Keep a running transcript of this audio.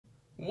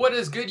What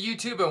is good,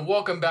 YouTube, and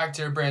welcome back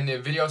to a brand new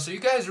video. So you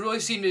guys really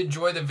seem to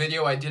enjoy the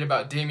video I did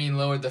about Damian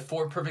Lillard, the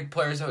 4 perfect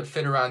players that would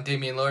fit around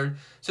Damian Lillard.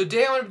 So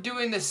today I'm going to be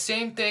doing the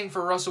same thing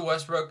for Russell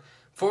Westbrook.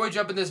 Before we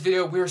jump in this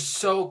video, we're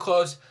so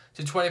close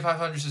to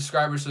 2,500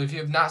 subscribers, so if you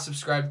have not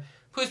subscribed,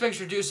 please make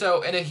sure to do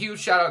so. And a huge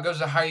shout out goes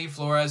to Heidi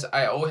Flores.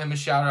 I owe him a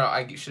shout out.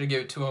 I should have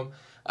given it to him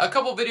a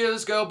couple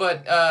videos ago,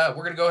 but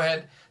we're going to go ahead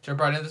and jump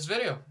right into this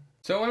video.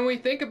 So when we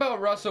think about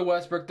Russell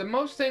Westbrook, the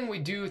most thing we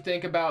do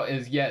think about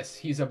is, yes,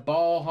 he's a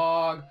ball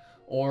hog,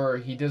 or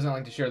he doesn't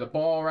like to share the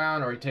ball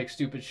around, or he takes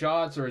stupid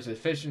shots, or his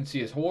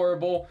efficiency is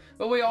horrible.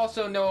 But we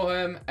also know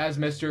him as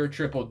Mr.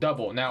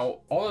 Triple-Double. Now,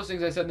 all those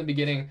things I said in the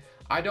beginning,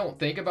 I don't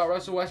think about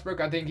Russell Westbrook.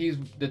 I think he's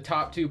the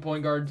top 2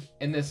 point guards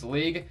in this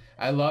league.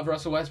 I love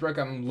Russell Westbrook.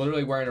 I'm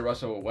literally wearing a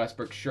Russell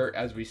Westbrook shirt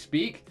as we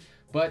speak.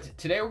 But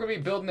today we're going to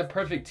be building the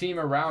perfect team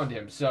around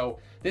him. So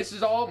this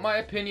is all my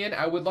opinion.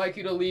 I would like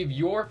you to leave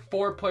your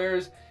 4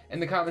 players in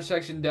the comment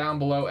section down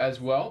below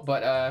as well.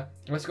 But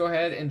let's go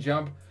ahead and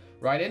jump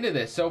right into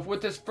this. So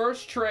with this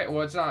first trade,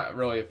 well, it's not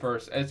really a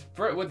first.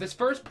 With this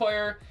first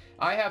player,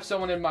 I have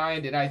someone in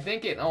mind, and I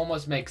think it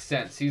almost makes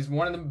sense. He's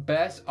one of the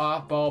best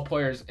off-ball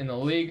players in the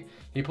league.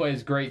 He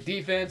plays great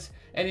defense,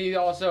 and he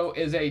also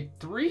is a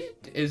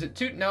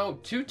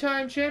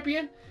two-time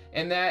champion.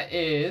 And that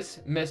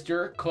is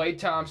Mr. Klay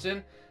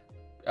Thompson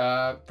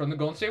from the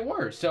Golden State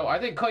Warriors. So I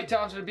think Klay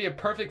Thompson would be a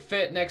perfect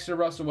fit next to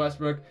Russell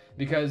Westbrook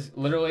because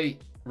literally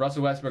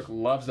Russell Westbrook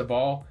loves the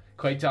ball.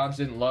 Klay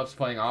Thompson loves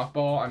playing off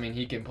ball. I mean,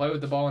 he can play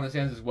with the ball in his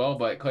hands as well,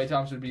 but Klay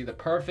Thompson would be the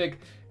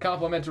perfect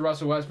complement to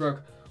Russell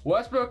Westbrook.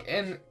 Westbrook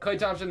and Klay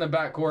Thompson in the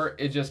backcourt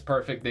is just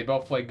perfect. They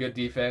both play good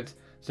defense.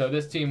 So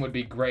this team would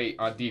be great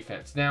on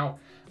defense. Now,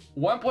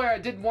 one player I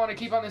did want to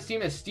keep on this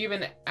team is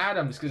Steven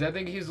Adams because I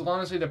think he's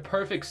honestly the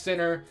perfect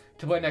center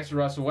to play next to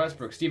Russell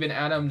Westbrook. Steven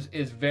Adams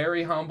is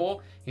very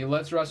humble. He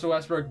lets Russell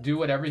Westbrook do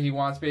whatever he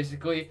wants,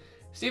 basically.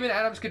 Steven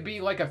Adams could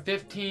be like a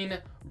 15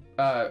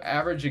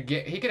 average a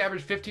game. He could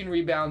average 15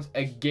 rebounds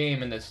a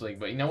game in this league.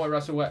 But you know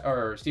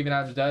what Steven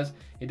Adams does?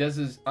 He does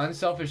his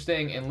unselfish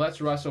thing and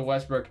lets Russell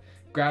Westbrook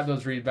grab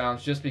those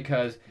rebounds just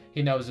because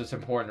he knows it's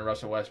important to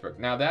Russell Westbrook.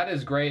 Now that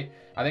is great.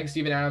 I think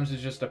Steven Adams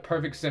is just the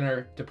perfect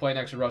center to play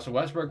next to Russell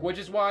Westbrook, which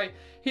is why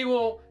he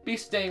will be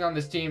staying on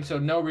this team, so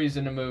no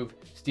reason to move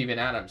Steven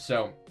Adams.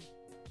 So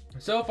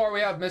far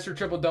we have Mr.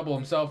 Triple-Double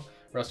himself,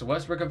 Russell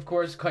Westbrook, of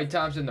course, Klay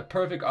Thompson, the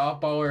perfect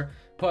off-baller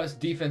plus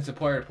defensive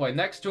player to play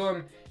next to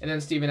him, and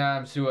then Steven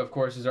Adams, who of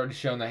course has already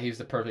shown that he's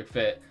the perfect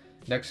fit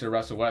next to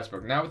Russell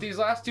Westbrook. Now with these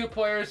last 2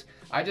 players,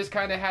 I just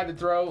kind of had to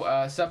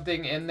throw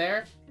something in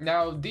there.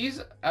 Now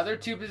these other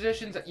 2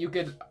 positions, you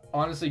could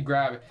honestly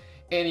grab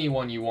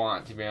anyone you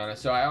want, to be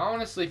honest. So I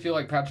honestly feel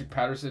like Patrick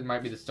Patterson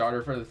might be the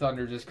starter for the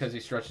Thunder just because he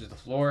stretches the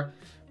floor.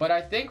 But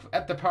I think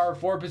at the power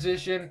forward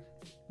position,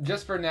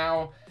 just for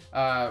now,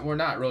 well,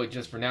 not really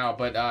just for now,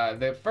 but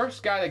the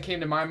first guy that came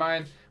to my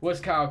mind was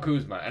Kyle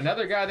Kuzma.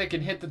 Another guy that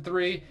can hit the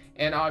 3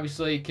 and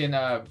obviously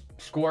can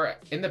score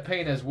in the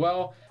paint as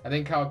well. I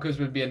think Kyle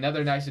Kuzma would be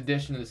another nice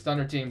addition to the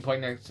Thunder team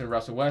playing next to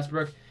Russell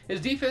Westbrook.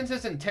 His defense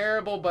isn't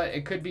terrible, but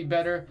it could be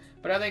better.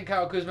 But I think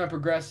Kyle Kuzma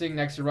progressing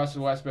next to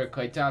Russell Westbrook,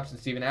 Klay Thompson,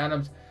 Steven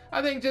Adams,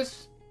 I think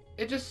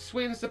it just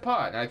swings the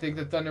pot. And I think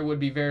the Thunder would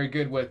be very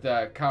good with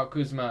Kyle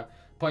Kuzma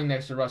playing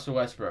next to Russell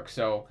Westbrook.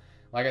 So,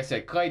 like I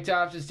said, Klay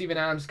Thompson, Steven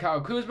Adams,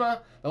 Kyle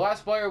Kuzma. The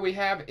last player we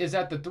have is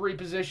at the 3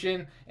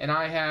 position, and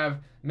I have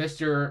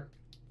Mr.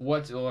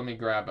 Let me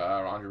grab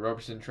Andre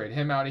Roberson, trade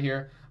him out of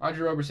here.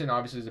 Andre Roberson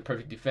obviously is a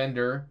perfect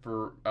defender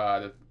for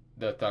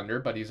the Thunder,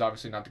 but he's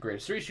obviously not the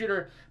greatest 3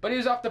 shooter. But he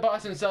was off the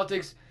Boston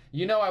Celtics.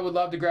 You know I would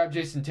love to grab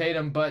Jason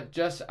Tatum, but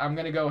I'm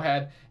going to go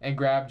ahead and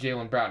grab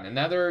Jaylen Brown.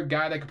 Another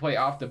guy that can play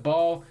off the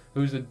ball,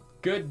 who's a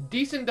good,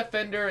 decent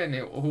defender, and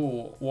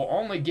who will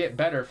only get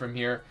better from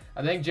here.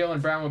 I think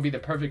Jaylen Brown would be the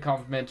perfect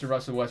complement to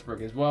Russell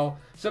Westbrook as well.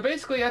 So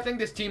basically, I think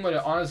this team would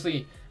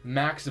honestly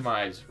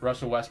maximize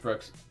Russell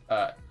Westbrook's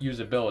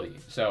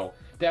usability. So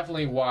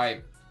definitely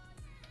why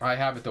I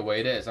have it the way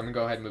it is. I'm going to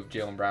go ahead and move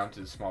Jaylen Brown to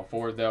the small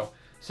forward, though.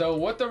 So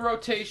with the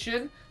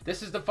rotation,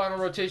 this is the final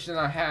rotation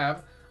I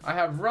have. I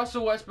have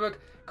Russell Westbrook,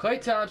 Klay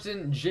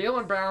Thompson,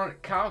 Jaylen Brown,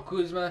 Kyle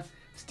Kuzma,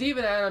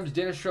 Steven Adams,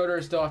 Dennis Schroeder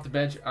is still off the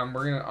bench.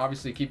 We're going to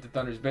obviously keep the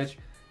Thunder's bench.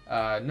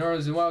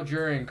 Nerlens Noel,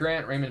 Jurian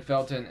Grant, Raymond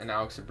Felton, and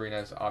Alex Sabrina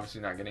is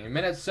obviously not getting a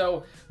minute.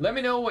 So let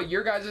me know what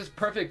your guys'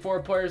 perfect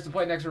 4 players to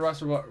play next to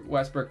Russell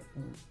Westbrook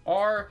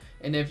are,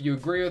 and if you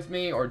agree with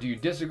me, or do you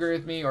disagree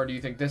with me, or do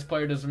you think this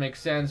player doesn't make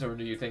sense, or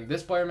do you think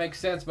this player makes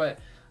sense? But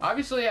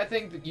obviously, I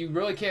think that you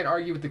really can't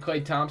argue with the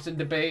Klay Thompson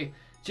debate.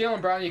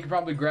 Jaylen Brown, you could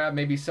probably grab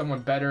maybe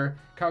someone better.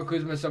 Kyle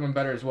Kuzma, someone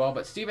better as well.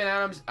 But Steven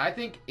Adams, I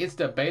think it's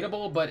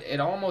debatable, but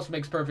it almost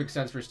makes perfect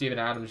sense for Steven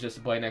Adams just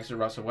to play next to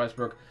Russell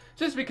Westbrook,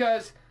 just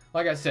because,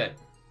 like I said,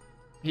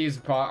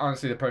 he's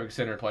honestly the perfect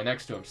center to play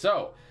next to him.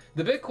 So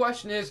the big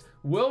question is,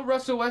 will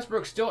Russell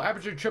Westbrook still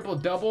average a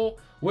triple-double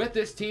with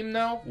this team,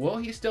 though? Will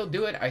he still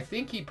do it? I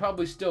think he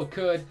probably still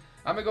could.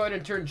 I'm going to go ahead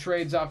and turn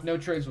trades off. No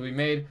trades will be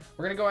made.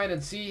 We're going to go ahead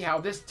and see how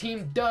this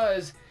team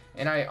does,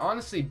 and I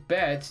honestly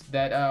bet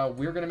that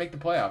we're going to make the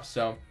playoffs.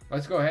 So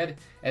let's go ahead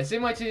and say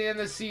my to the end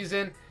of the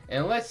season,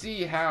 and let's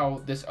see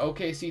how this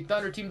OKC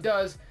Thunder team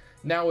does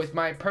now with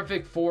my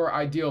perfect 4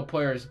 ideal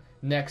players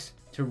next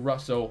to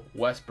Russell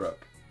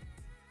Westbrook.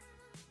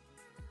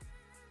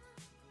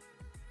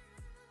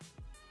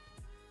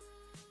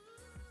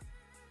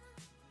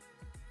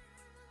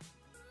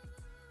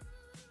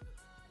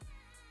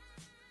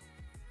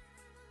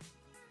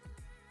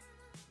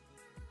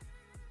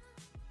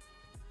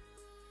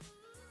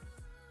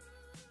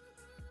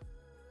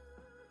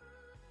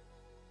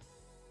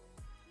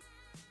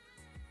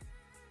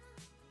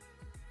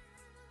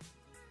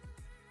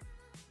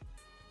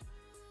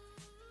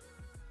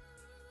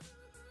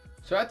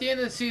 So at the end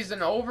of the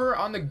season, over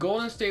on the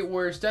Golden State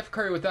Warriors, Steph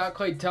Curry without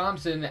Klay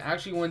Thompson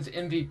actually wins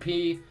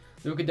MVP.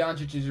 Luka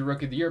Doncic is your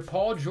Rookie of the Year.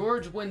 Paul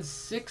George wins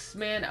Sixth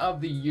Man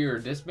of the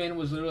Year. This man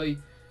was literally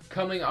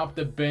coming off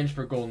the bench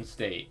for Golden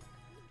State.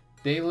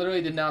 They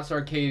literally did not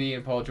start KD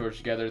and Paul George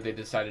together. They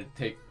decided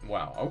to take,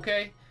 wow,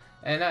 okay.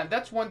 And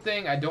that's one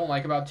thing I don't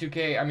like about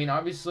 2K. I mean,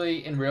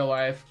 obviously, in real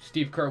life,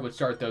 Steve Kerr would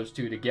start those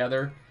two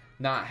together,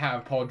 not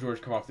have Paul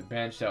George come off the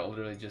bench. That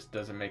literally just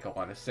doesn't make a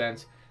lot of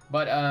sense.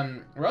 But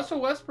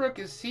Russell Westbrook,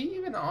 is he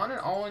even on an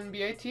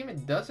All-NBA team?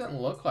 It doesn't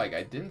look like.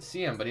 I didn't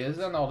see him, but he is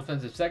on the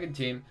All-Defensive Second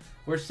team.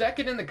 We're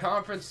second in the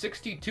conference,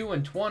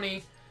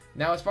 62-20.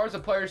 Now, as far as the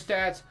player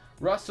stats,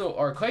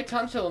 Klay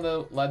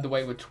Thompson led the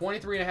way with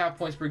 23.5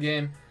 points per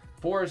game,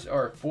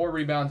 4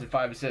 rebounds and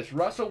 5 assists.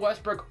 Russell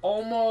Westbrook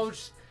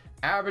almost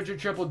averaged a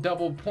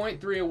triple-double,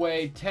 0.3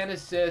 away, 10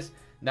 assists,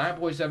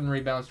 9.7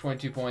 rebounds,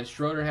 22 points.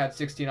 Schroeder had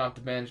 16 off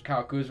the bench.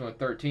 Kyle Kuzma with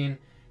 13.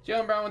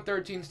 Jaylen Brown with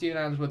 13, Steven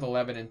Adams with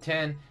 11 and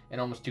 10,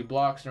 and almost 2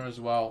 blocks as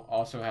well.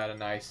 Also had a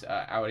nice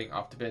outing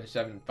off the bench,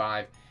 7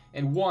 5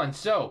 and 1.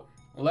 So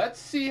let's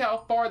see how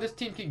far this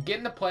team can get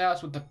in the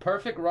playoffs with the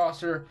perfect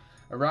roster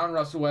around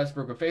Russell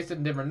Westbrook. We faced the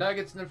Denver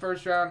Nuggets in the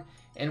first round,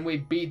 and we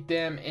beat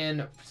them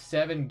in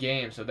 7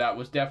 games. So that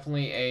was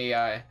definitely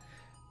a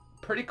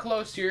pretty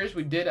close series.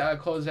 We did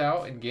close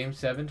out in Game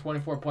 7,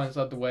 24 points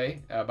led the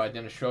way by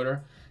Dennis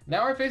Schroeder.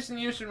 Now we're facing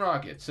the Houston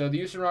Rockets. So the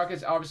Houston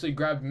Rockets obviously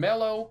grabbed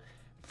Melo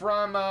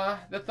from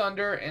the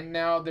Thunder, and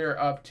now they're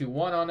up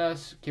 2-1 on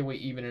us. Can we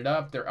even it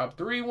up? They're up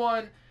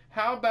 3-1.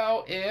 How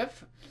about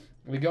if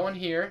we go in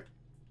here,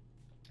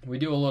 we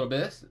do a little bit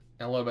of this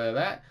and a little bit of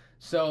that.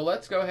 So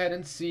let's go ahead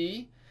and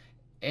see.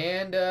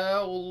 And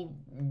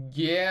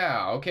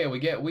yeah, okay, we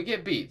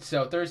get beat.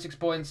 So 36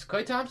 points.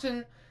 Klay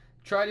Thompson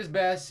tried his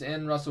best,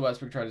 and Russell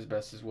Westbrook tried his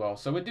best as well.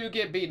 So we do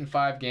get beat in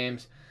 5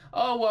 games.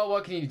 Oh well,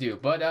 what can you do?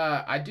 But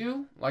I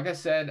do, like I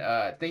said,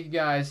 thank you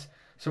guys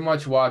so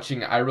much for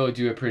watching. I really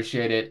do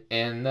appreciate it.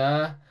 And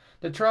the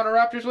Toronto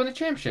Raptors win the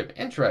championship.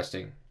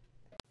 Interesting.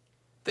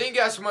 Thank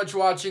you guys so much for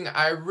watching.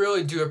 I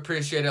really do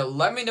appreciate it.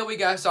 Let me know what you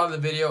guys saw in the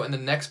video and the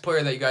next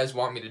player that you guys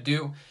want me to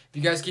do. If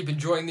you guys keep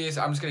enjoying these,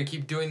 I'm just going to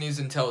keep doing these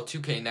until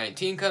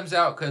 2K19 comes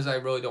out, because I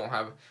really don't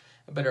have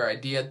a better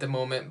idea at the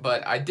moment.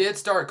 But I did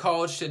start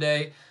college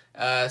today,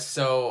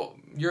 so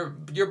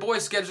your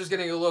boy's schedule is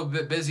getting a little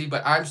bit busy,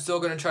 but I'm still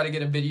going to try to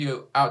get a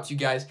video out to you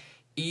guys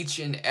each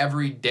and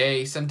every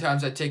day.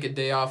 Sometimes I take a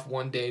day off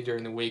one day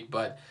during the week,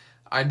 but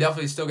I'm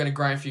definitely still going to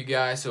grind for you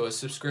guys, so a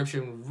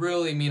subscription would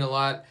really mean a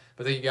lot.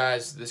 But thank you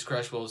guys, this is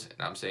Crushables,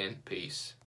 and I'm saying peace.